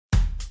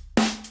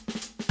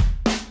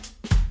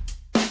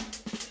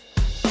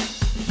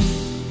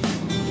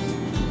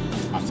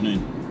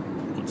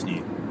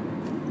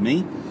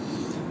me,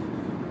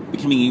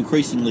 becoming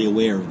increasingly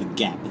aware of the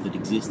gap that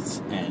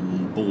exists at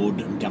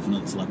board and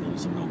governance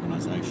levels of an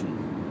organisation.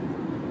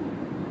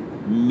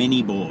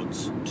 Many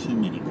boards, too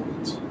many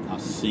boards, are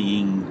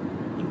seeing,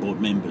 and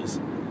board members,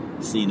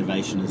 see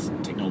innovation as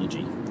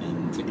technology,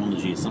 and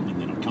technology is something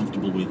they're not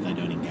comfortable with, they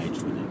don't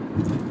engage with it.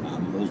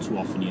 All too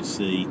often you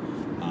see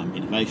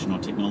innovation or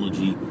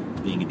technology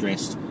being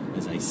addressed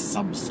as a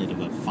subset of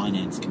a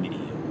finance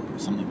committee or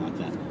something like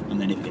that, and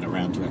they never get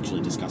around to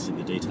actually discussing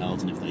the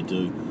details, and if they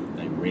do,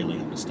 they rarely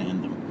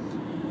understand them.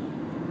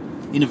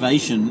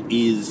 Innovation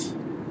is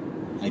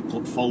a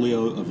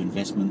portfolio of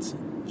investments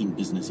in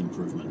business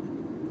improvement.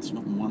 It's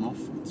not one-off,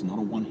 it's not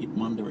a one-hit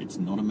wonder, it's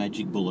not a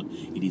magic bullet.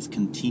 It is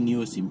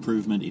continuous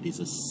improvement. It is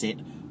a set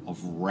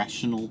of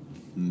rational,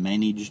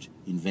 managed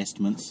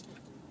investments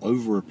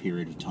over a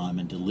period of time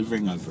and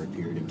delivering over a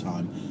period of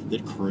time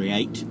that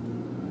create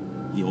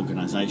the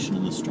organisation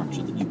and the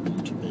structure that you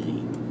want to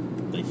be.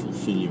 They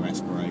fulfil your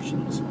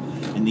aspirations.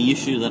 And the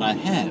issue that I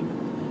have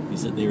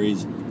is that there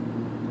is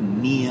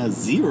near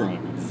zero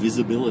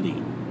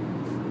visibility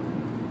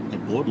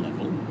at board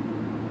level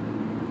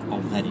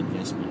of that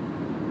investment.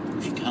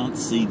 If you can't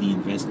see the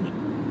investment,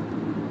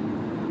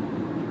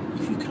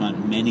 if you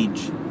can't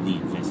manage the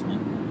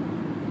investment,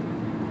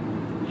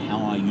 how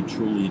are you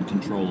truly in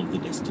control of the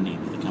destiny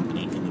of the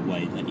company in the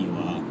way that you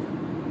are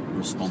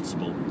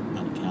responsible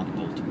and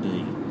accountable to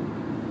be?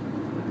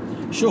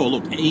 Sure,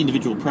 look,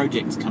 individual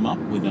projects come up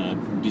with a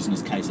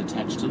business case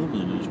attached to them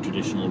in a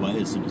traditional way.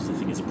 As soon as the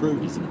thing is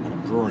approved, it's in a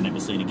bottom drawer and never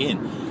seen again.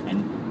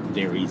 And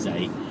there is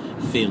a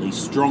fairly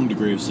strong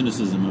degree of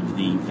cynicism of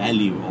the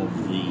value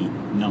of the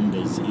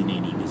numbers in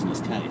any business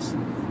case.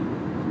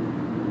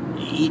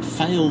 It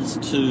fails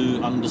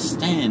to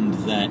understand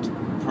that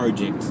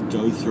projects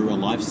go through a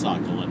life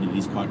cycle, and it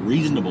is quite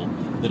reasonable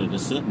that at a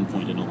certain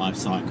point in a life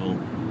cycle,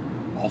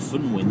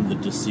 often when the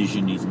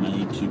decision is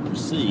made to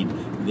proceed,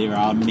 there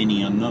are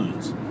many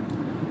unknowns.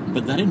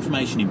 But that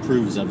information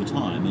improves over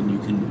time, and you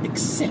can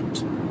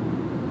accept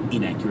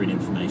inaccurate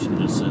information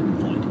at a certain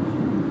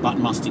point, but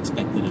must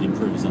expect that it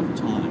improves over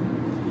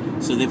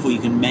time. So therefore you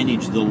can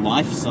manage the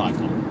life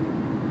cycle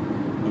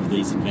of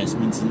these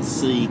investments and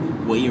see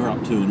where you're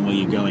up to and where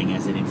you're going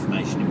as that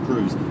information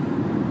improves.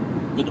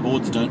 But the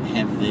boards don't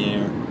have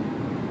their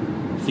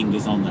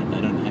fingers on that.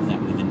 They don't have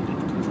that within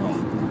control.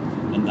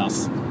 And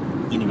thus,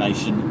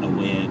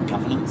 innovation-aware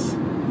governance,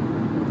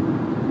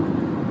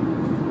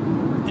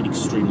 an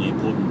extremely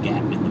important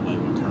gap in the way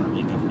we're